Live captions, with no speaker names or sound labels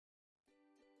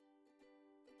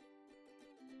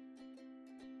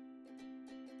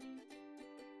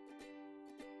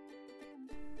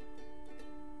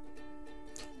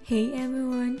Hey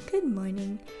everyone, good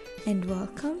morning and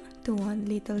welcome to One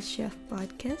Little Chef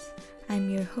podcast. I'm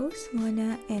your host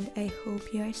Mona and I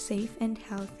hope you are safe and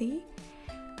healthy.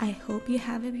 I hope you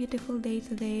have a beautiful day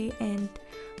today, and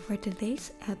for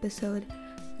today's episode,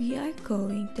 we are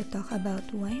going to talk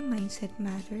about why mindset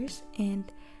matters and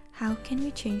how can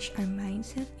we change our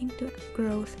mindset into a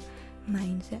growth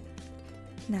mindset.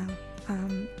 Now,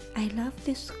 I love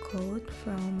this quote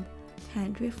from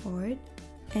Henry Ford,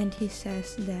 and he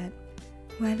says that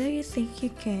whether you think you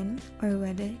can or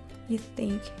whether you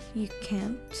think you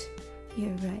can't,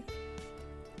 you're right.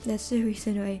 That's the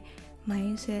reason why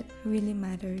mindset really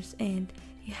matters, and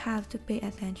you have to pay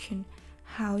attention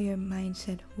how your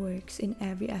mindset works in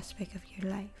every aspect of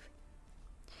your life.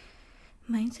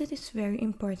 Mindset is very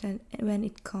important when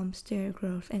it comes to your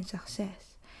growth and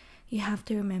success. You have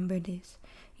to remember this.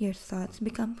 Your thoughts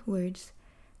become words,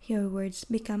 your words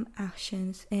become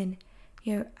actions, and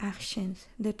your actions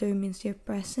determines your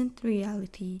present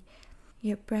reality.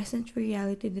 Your present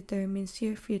reality determines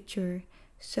your future.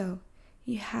 So,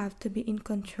 you have to be in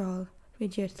control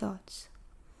with your thoughts.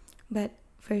 But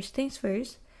first things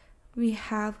first, we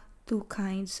have two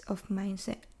kinds of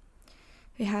mindset.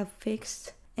 We have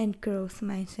fixed and growth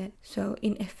mindset. So,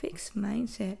 in a fixed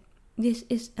mindset, this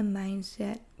is a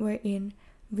mindset wherein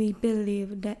we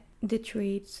believe that the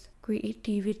traits,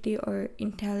 creativity, or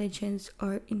intelligence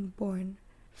are inborn,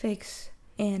 fixed,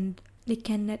 and they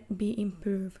cannot be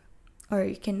improved or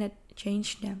you cannot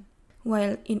change them.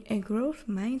 While in a growth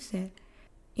mindset,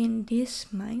 in this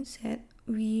mindset,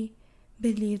 we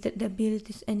believe that the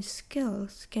abilities and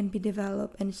skills can be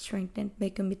developed and strengthened by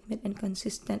commitment and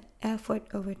consistent effort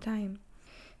over time.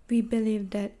 We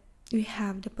believe that we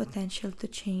have the potential to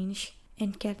change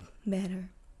and get better.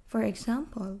 For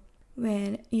example,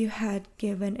 when you had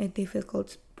given a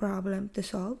difficult problem to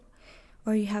solve,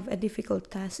 or you have a difficult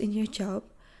task in your job,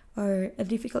 or a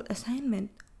difficult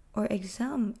assignment or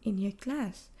exam in your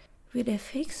class, with a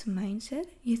fixed mindset,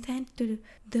 you tend to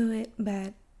do it,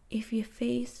 but if you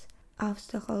face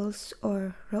obstacles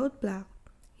or roadblock,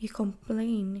 you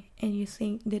complain and you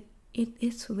think that it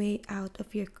is way out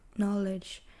of your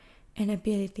knowledge and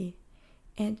ability,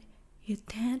 and you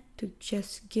tend to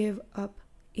just give up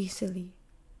easily.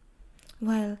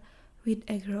 While with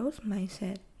a growth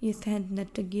mindset, you tend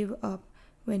not to give up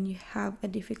when you have a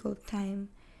difficult time.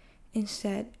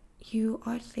 Instead, you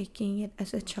are taking it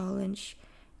as a challenge,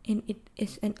 and it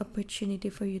is an opportunity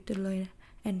for you to learn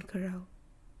and grow.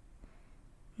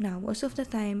 Now, most of the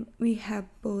time, we have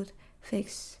both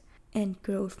fixed and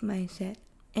growth mindset,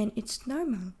 and it's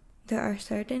normal. There are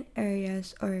certain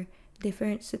areas or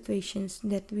different situations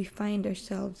that we find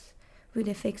ourselves with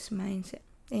a fixed mindset,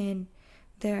 and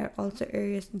there are also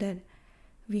areas that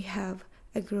we have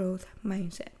a growth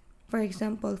mindset. For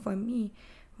example, for me,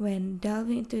 when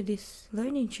delving into this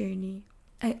learning journey,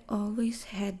 I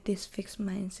always had this fixed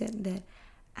mindset that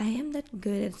I am not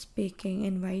good at speaking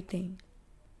and writing,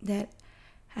 that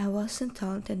I wasn't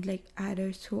talented like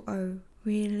others who are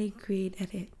really great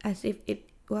at it, as if it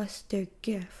was their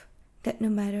gift, that no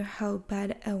matter how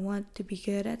bad I want to be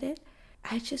good at it,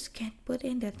 I just can't put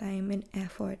in the time and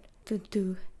effort to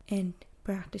do and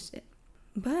practice it.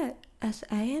 But as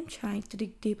I am trying to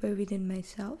dig deeper within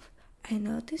myself, I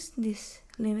noticed these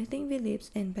limiting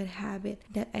beliefs and bad habit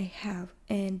that I have,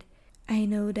 and I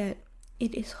know that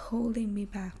it is holding me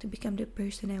back to become the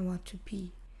person I want to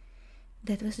be.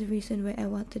 That was the reason why I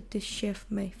wanted to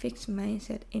shift my fixed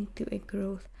mindset into a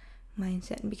growth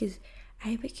mindset, because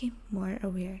I became more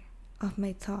aware of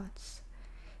my thoughts.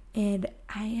 And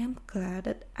I am glad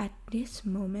that at this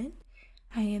moment,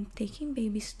 I am taking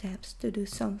baby steps to do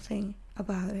something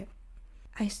about it.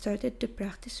 I started to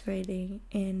practice writing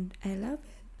and I love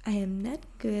it. I am not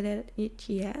good at it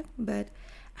yet, but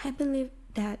I believe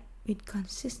that with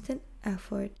consistent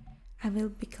effort, I will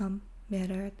become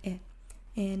better at it.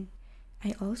 And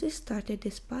I also started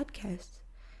this podcast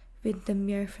with the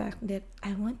mere fact that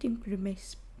I want to improve my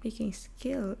speaking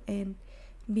skill and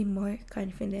be more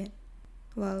confident.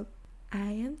 Well,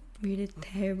 I am really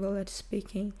terrible at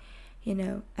speaking.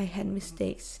 I had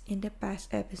mistakes in the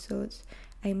past episodes.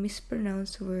 I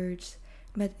mispronounced words,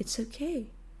 but it's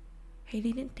okay. I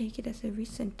didn't take it as a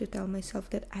reason to tell myself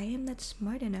that I am not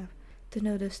smart enough to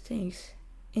know those things.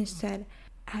 Instead,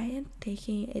 I am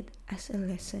taking it as a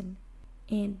lesson.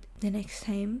 And the next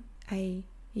time I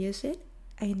use it,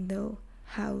 I know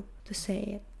how to say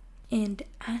it. And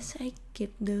as I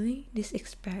keep doing these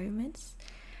experiments,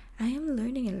 I am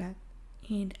learning a lot,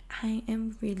 and I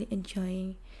am really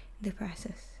enjoying the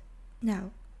process.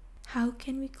 Now, how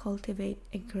can we cultivate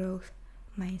a growth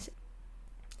mindset?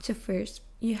 So first,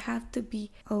 you have to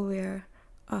be aware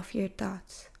of your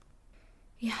thoughts.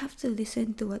 You have to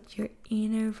listen to what your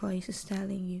inner voice is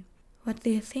telling you. What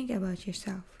do you think about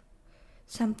yourself?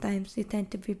 Sometimes you tend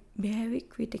to be very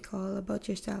critical about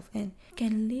yourself and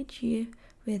can lead you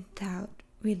with doubt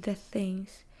with the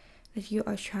things that you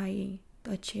are trying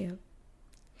to achieve.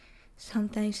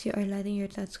 Sometimes you are letting your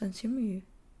thoughts consume you.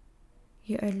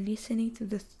 You are listening to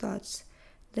the thoughts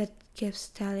that keeps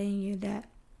telling you that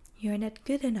you're not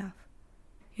good enough,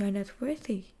 you're not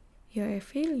worthy, you're a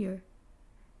failure.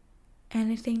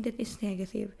 Anything that is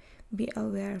negative, be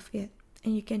aware of it,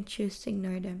 and you can choose to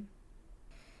ignore them.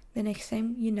 The next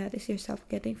time you notice yourself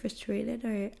getting frustrated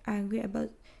or angry about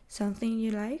something in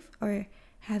your life or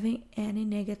having any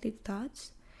negative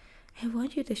thoughts, I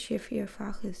want you to shift your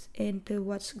focus into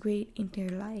what's great into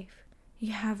your life.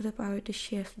 You have the power to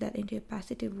shift that into a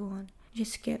positive one.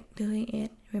 Just keep doing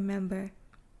it. Remember,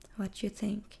 what you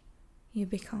think, you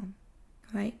become,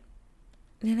 right?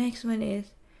 The next one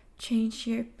is change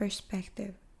your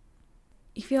perspective.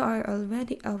 If you are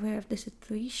already aware of the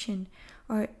situation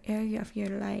or area of your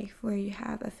life where you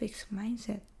have a fixed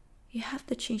mindset, you have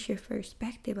to change your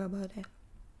perspective about it.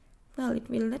 Well, it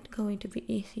will not going to be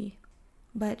easy,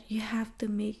 but you have to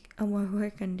make a more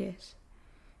work on this.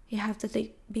 You have to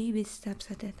take baby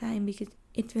steps at a time because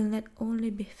it will not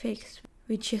only be fixed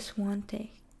with just one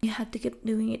take. You have to keep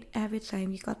doing it every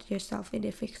time you got yourself in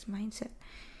a fixed mindset.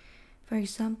 For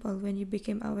example, when you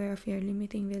become aware of your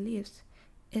limiting beliefs,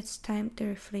 it's time to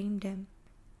reframe them.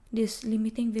 These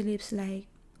limiting beliefs like,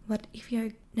 what if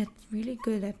you're not really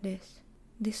good at this?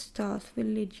 This thought will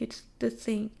lead you to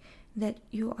think that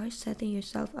you are setting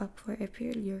yourself up for a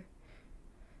failure.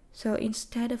 So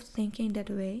instead of thinking that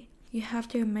way, you have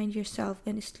to remind yourself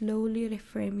and slowly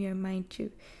reframe your mind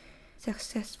to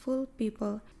successful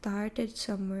people started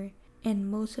somewhere and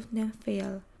most of them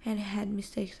fail and had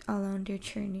mistakes along their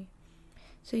journey.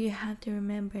 So you have to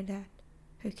remember that.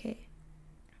 Okay.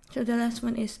 So the last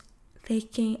one is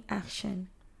taking action.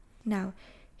 Now,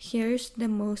 here's the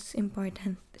most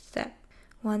important step.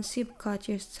 Once you've got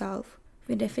yourself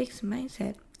with a fixed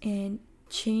mindset and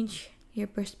change your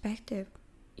perspective,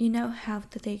 you now have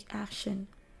to take action.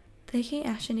 Taking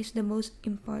action is the most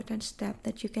important step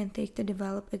that you can take to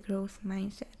develop a growth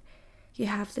mindset. You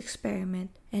have to experiment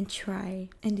and try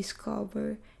and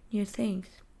discover new things.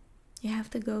 You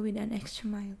have to go with an extra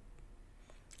mile.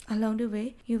 Along the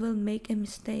way, you will make a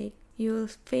mistake. You will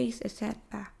face a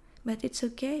setback. But it's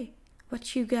okay.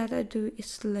 What you gotta do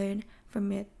is learn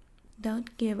from it.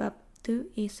 Don't give up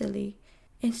too easily.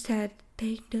 Instead,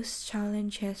 take those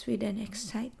challenges with an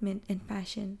excitement and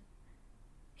passion.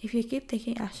 If you keep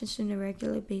taking actions on a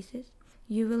regular basis,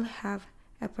 you will have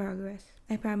a progress.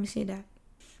 I promise you that.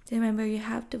 Remember, you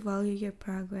have to value your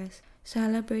progress.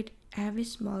 Celebrate every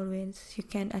small wins you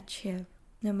can achieve,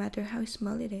 no matter how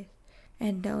small it is.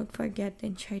 And don't forget to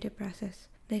enjoy the process,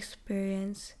 the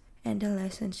experience, and the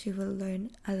lessons you will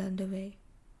learn along the way.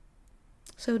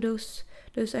 So those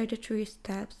are the 3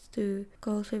 steps to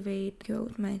cultivate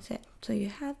growth mindset. So you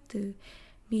have to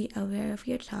be aware of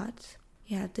your thoughts,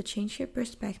 you have to change your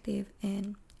perspective,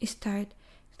 and start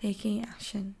taking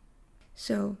action.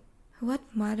 So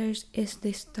what matters is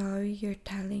the story you're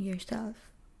telling yourself.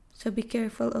 So be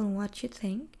careful on what you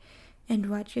think and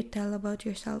what you tell about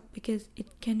yourself because it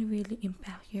can really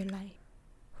impact your life.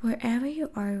 Wherever you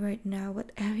are right now,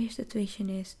 whatever your situation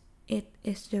is, it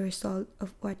is the result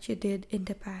of what you did in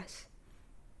the past.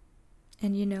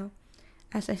 And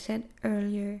as I said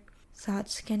earlier,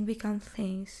 thoughts can become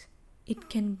things. It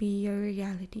can be your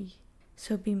reality.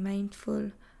 So be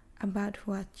mindful about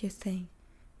what you think.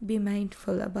 Be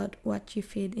mindful about what you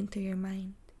feed into your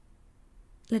mind.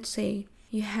 Let's say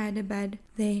you had a bad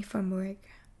day from work.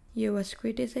 You was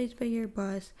criticized by your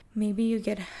boss. Maybe you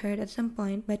get hurt at some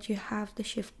point, but you have to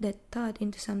shift that thought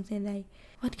into something like,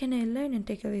 what can I learn and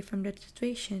take away from that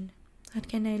situation? What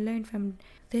can I learn from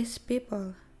these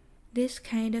people? This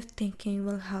kind of thinking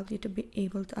will help you to be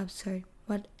able to absorb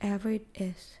whatever it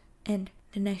is. And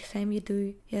the next time you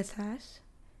do your task,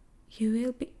 you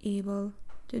will be able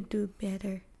to do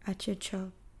better at your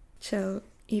job. So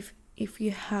if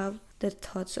you have the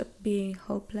thoughts of being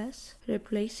hopeless,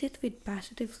 replace it with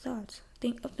positive thoughts.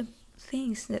 Think of the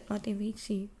things that motivates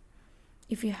you.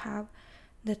 If you have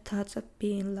the thoughts of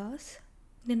being lost,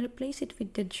 then replace it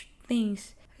with the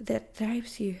things that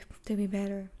drives you to be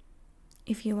better.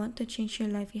 If you want to change your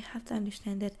life, you have to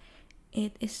understand that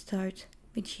it starts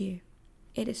with you.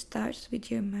 It starts with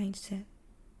your mindset.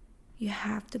 You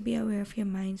have to be aware of your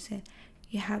mindset.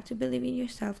 You have to believe in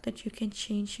yourself that you can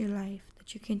change your life,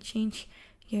 that you can change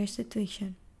your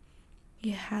situation.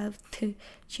 You have to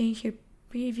change your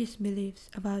previous beliefs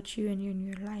about you and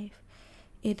your life.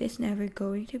 It is never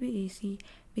going to be easy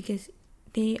because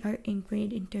They are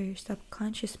ingrained into your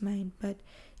subconscious mind, but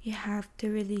you have to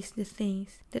release the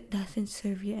things that doesn't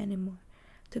serve you anymore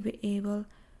to be able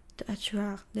to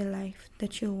attract the life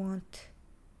that you want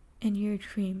and your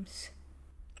dreams.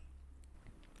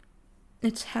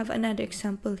 Let's have another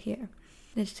example here.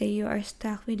 Let's say you are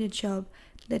stuck with a job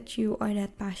that you are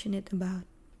not passionate about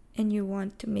and you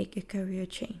want to make a career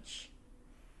change.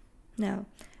 Now,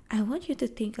 I want you to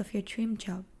think of your dream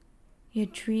job, your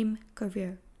dream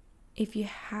career. If you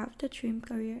have the dream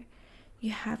career,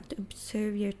 you have to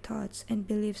observe your thoughts and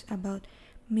beliefs about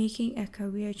making a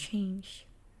career change.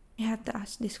 You have to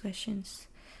ask these questions.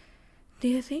 Do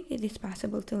you think it is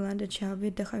possible to land a job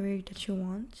with the career that you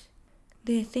want?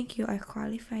 Do you think you are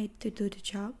qualified to do the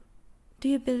job? Do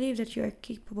you believe that you are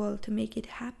capable to make it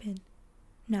happen?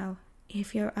 Now,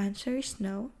 if your answer is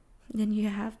no, then you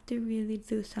have to really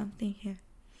do something here.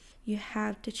 You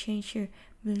have to change your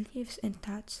beliefs and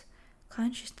thoughts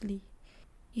consciously.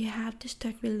 You have to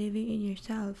start believing in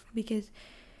yourself, because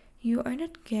you are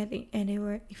not getting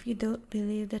anywhere if you don't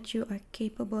believe that you are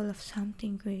capable of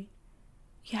something great.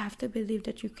 You have to believe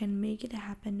that you can make it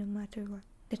happen no matter what.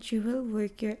 That you will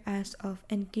work your ass off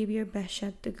and give your best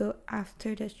shot to go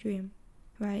after that dream,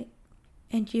 right?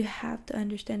 And you have to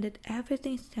understand that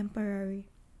everything is temporary.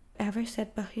 Every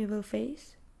setback you will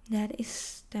face, that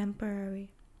is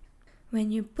temporary. When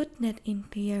you put that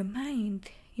into your mind,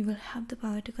 you will have the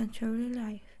power to control your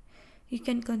life. You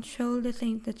can control the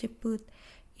things that you put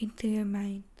into your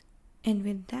mind. And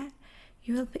with that,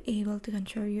 you will be able to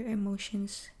control your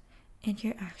emotions and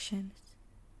your actions.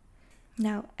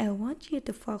 Now, I want you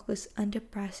to focus on the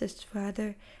process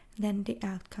rather than the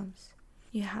outcomes.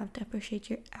 You have to appreciate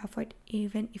your effort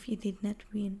even if you did not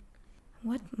win.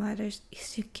 What matters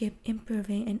is you keep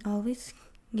improving and always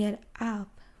get up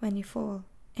when you fall,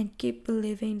 and keep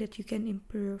believing that you can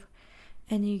improve,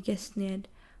 and you just need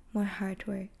more hard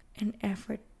work and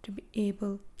effort to be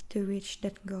able to reach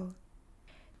that goal.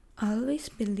 Always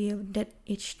believe that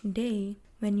each day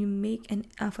when you make an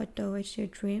effort towards your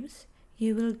dreams,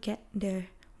 you will get there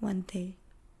one day.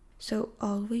 So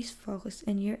always focus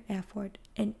on your effort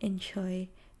and enjoy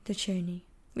the journey,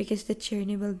 because the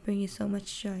journey will bring you so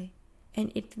much joy,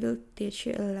 and it will teach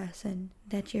you a lesson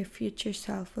that your future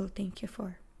self will thank you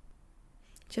for.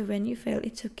 So when you fail,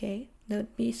 it's okay.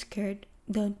 Don't be scared.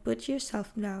 Don't put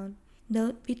yourself down.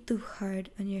 Don't be too hard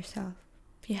on yourself.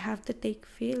 You have to take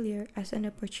failure as an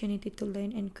opportunity to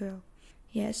learn and grow.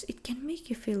 Yes, it can make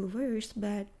you feel worse,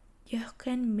 but you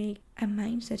can make a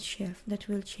mindset shift that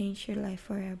will change your life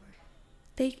forever.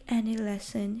 Take any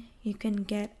lesson you can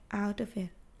get out of it.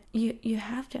 You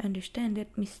have to understand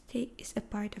that mistake is a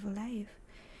part of life.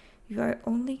 You are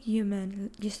only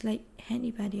human, just like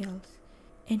anybody else.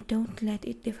 And don't let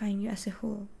it define you as a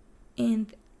whole.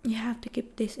 And you have to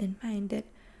keep this in mind, that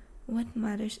what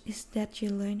matters is that you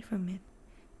learn from it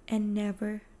and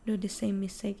never do the same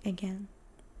mistake again.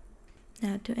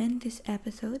 Now, to end this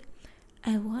episode,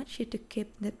 I want you to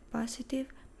keep that positive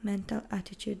mental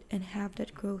attitude and have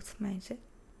that growth mindset,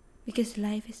 because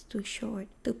life is too short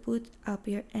to put up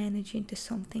your energy into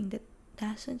something that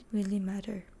doesn't really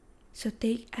matter. So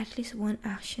take at least one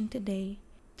action today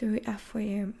to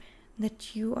reaffirm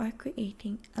that you are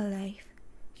creating a life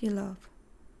you love.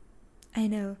 I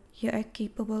know you are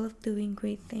capable of doing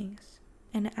great things,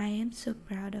 and I am so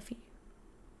proud of you.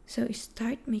 So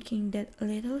start making that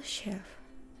little shift,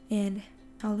 and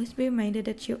always be reminded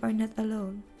that you are not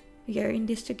alone. We are in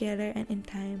this together, and in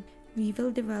time, we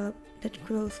will develop that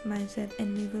growth mindset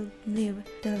and we will live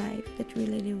the life that we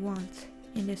really want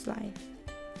in this life.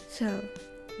 So,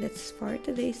 that's for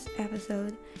today's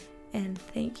episode, and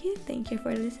thank you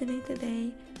for listening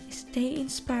today. Stay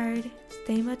inspired,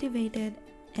 stay motivated,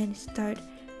 and start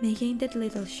making that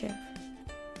little shift.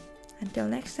 Until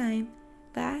next time,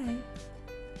 bye!